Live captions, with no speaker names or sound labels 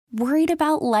Worried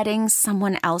about letting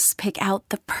someone else pick out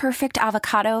the perfect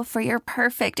avocado for your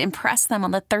perfect impress them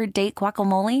on the third date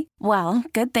guacamole? Well,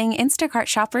 good thing Instacart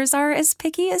shoppers are as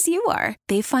picky as you are.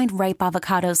 They find ripe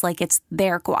avocados like it's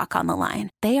their guac on the line.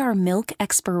 They are milk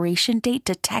expiration date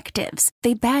detectives.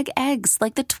 They bag eggs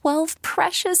like the 12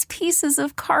 precious pieces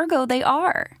of cargo they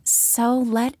are. So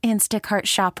let Instacart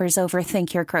shoppers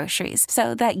overthink your groceries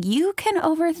so that you can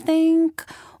overthink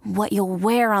what you'll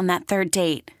wear on that third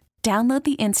date. Download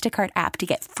the Instacart app to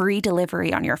get free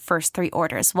delivery on your first 3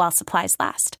 orders while supplies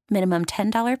last. Minimum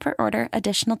 $10 per order.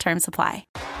 Additional terms apply.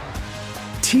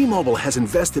 T-Mobile has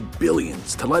invested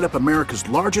billions to light up America's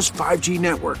largest 5G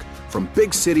network, from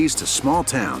big cities to small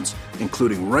towns,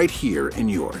 including right here in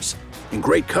yours. And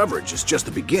great coverage is just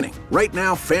the beginning. Right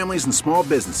now, families and small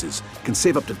businesses can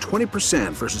save up to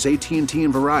 20% versus AT&T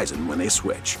and Verizon when they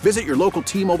switch. Visit your local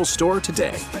T-Mobile store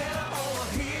today.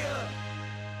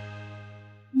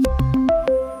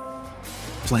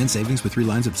 Plan savings with 3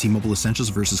 lines of T-Mobile Essentials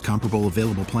versus comparable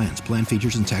available plans. Plan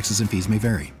features and taxes and fees may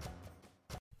vary.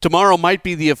 Tomorrow might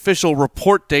be the official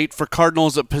report date for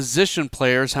Cardinals position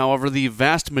players. However, the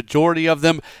vast majority of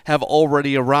them have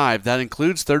already arrived. That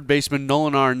includes third baseman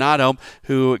Nolan Arenado,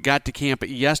 who got to camp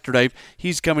yesterday.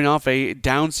 He's coming off a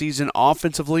down season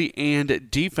offensively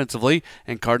and defensively,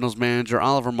 and Cardinals manager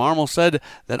Oliver Marmol said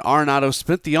that Arenado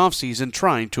spent the offseason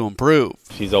trying to improve.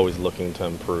 He's always looking to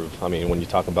improve. I mean, when you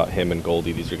talk about him and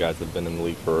Goldie, these are guys that have been in the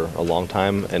league for a long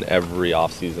time, and every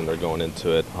offseason they're going into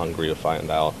it hungry to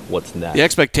find out what's next. The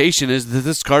expectation is that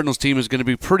this Cardinals team is going to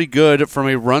be pretty good from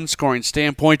a run-scoring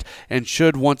standpoint and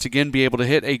should once again be able to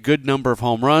hit a good number of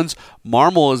home runs.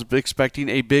 Marmol is expecting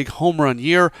a big home run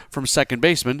year from second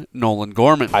baseman Nolan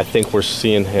Gorman. I think we're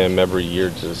seeing him every year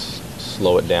just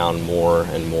slow it down more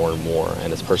and more and more,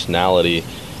 and his personality,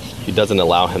 he doesn't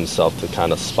allow himself to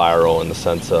kind of spiral in the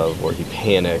sense of where he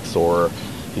panics or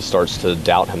he starts to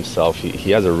doubt himself.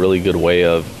 He has a really good way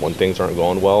of, when things aren't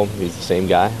going well, he's the same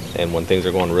guy, and when things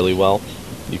are going really well,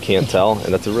 you can't tell,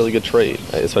 and that's a really good trait,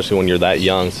 especially when you're that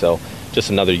young. So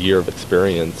just another year of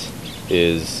experience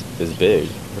is big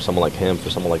for someone like him, for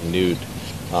someone like Nude.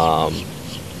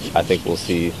 I think we'll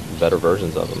see better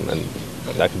versions of him, and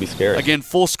that could be scary. Again,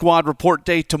 full squad report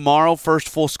day tomorrow. First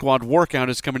full squad workout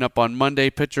is coming up on Monday.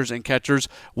 Pitchers and catchers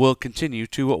will continue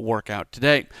to work out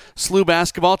today. SLU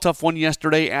basketball, tough one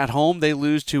yesterday at home. They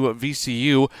lose to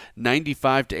VCU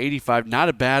 95-85. Not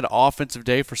a bad offensive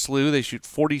day for SLU. They shoot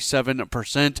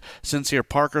 47%. Sincere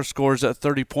Parker scores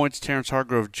 30 points. Terrence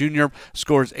Hargrove Jr.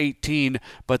 scores 18,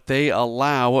 but they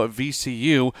allow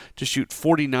VCU to shoot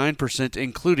 49%,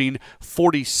 including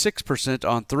 46%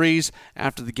 on threes.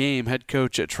 After the game, head coach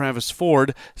Travis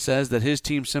Ford says that his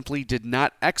team simply did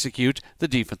not execute the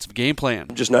defensive game plan.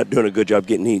 Just not doing a good job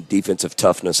getting any defensive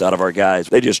toughness out of our guys.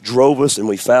 They just drove us and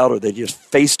we fouled, or they just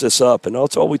faced us up. And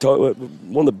that's all we talked about.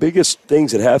 One of the biggest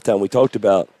things at halftime we talked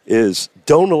about is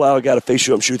don't allow a guy to face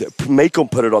you up and shoot it. Make them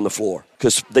put it on the floor.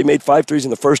 Because they made 5 threes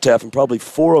in the first half, and probably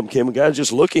 4 of them came. A guy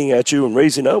just looking at you and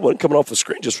raising up, wasn't coming off the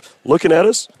screen, just looking at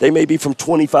us. They may be from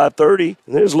 25, 30,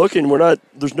 and they're just looking.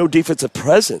 There's no defensive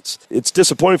presence. It's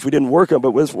disappointing if we didn't work on, but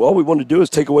all we wanted to do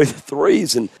is take away the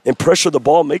threes and pressure the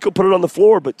ball, make them put it on the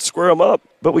floor, but square them up.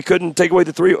 But we couldn't take away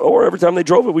the 3, or every time they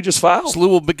drove it, we just fouled. SLU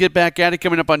will get back at it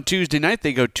coming up on Tuesday night.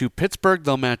 They go to Pittsburgh.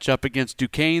 They'll match up against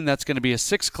Duquesne. That's going to be a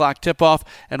 6 o'clock tip-off,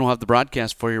 and we'll have the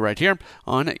broadcast for you right here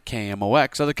on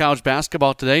KMOX. Other college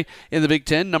basketball today in the Big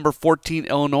Ten. Number 14,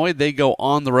 Illinois. They go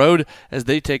on the road as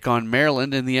they take on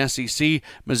Maryland in the SEC.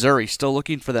 Missouri still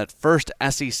looking for that first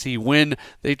SEC win.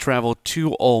 They travel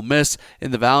to Ole Miss.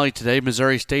 In the Valley today,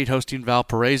 Missouri State hosting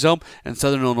Valparaiso, and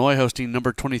Southern Illinois hosting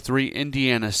number 23,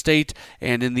 Indiana State.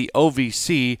 And in the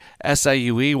OVC,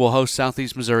 SIUE will host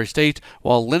Southeast Missouri State,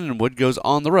 while Lindenwood goes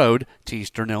on the road to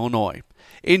Eastern Illinois.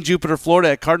 In Jupiter, Florida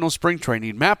at Cardinal Spring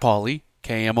Training, Matt Pauley,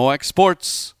 KMOX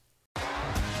Sports.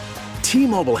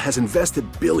 T-Mobile has invested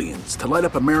billions to light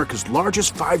up America's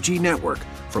largest 5G network,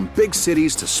 from big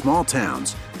cities to small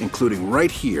towns, including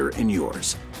right here in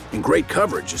yours. And great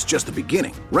coverage is just the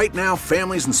beginning. Right now,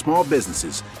 families and small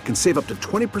businesses can save up to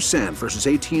 20% versus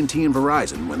AT&T and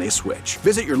Verizon when they switch.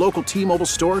 Visit your local T-Mobile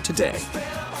store today.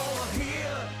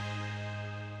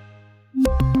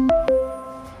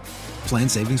 Plan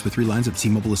savings with 3 lines of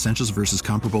T-Mobile Essentials versus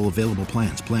comparable available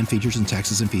plans. Plan features and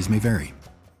taxes and fees may vary.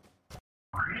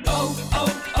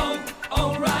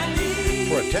 O'Reilly.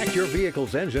 Protect your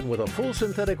vehicle's engine with a full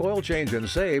synthetic oil change and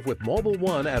save with Mobil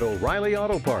 1 at O'Reilly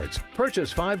Auto Parts.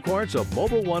 Purchase 5 quarts of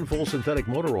Mobil 1 full synthetic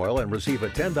motor oil and receive a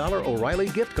 $10 O'Reilly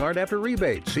gift card after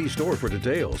rebate. See store for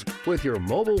details. With your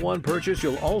Mobil 1 purchase,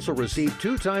 you'll also receive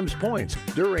 2 times points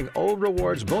during O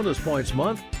Rewards Bonus Points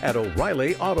Month at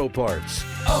O'Reilly Auto Parts.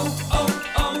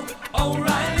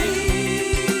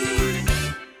 O'Reilly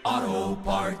Auto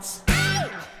Parts.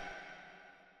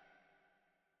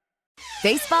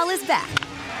 Baseball is back,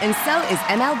 and so is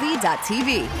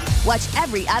MLB.tv. Watch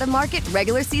every out-of-market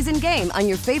regular season game on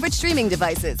your favorite streaming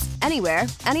devices, anywhere,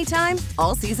 anytime,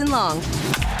 all season long.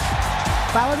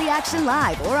 Follow the action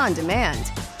live or on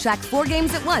demand. Track 4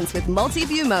 games at once with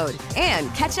multi-view mode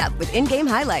and catch up with in-game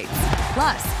highlights.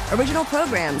 Plus, original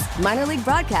programs, minor league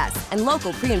broadcasts, and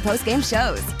local pre- and post-game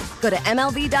shows. Go to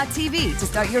MLB.tv to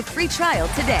start your free trial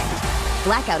today.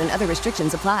 Blackout and other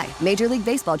restrictions apply. Major League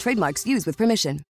Baseball trademarks used with permission.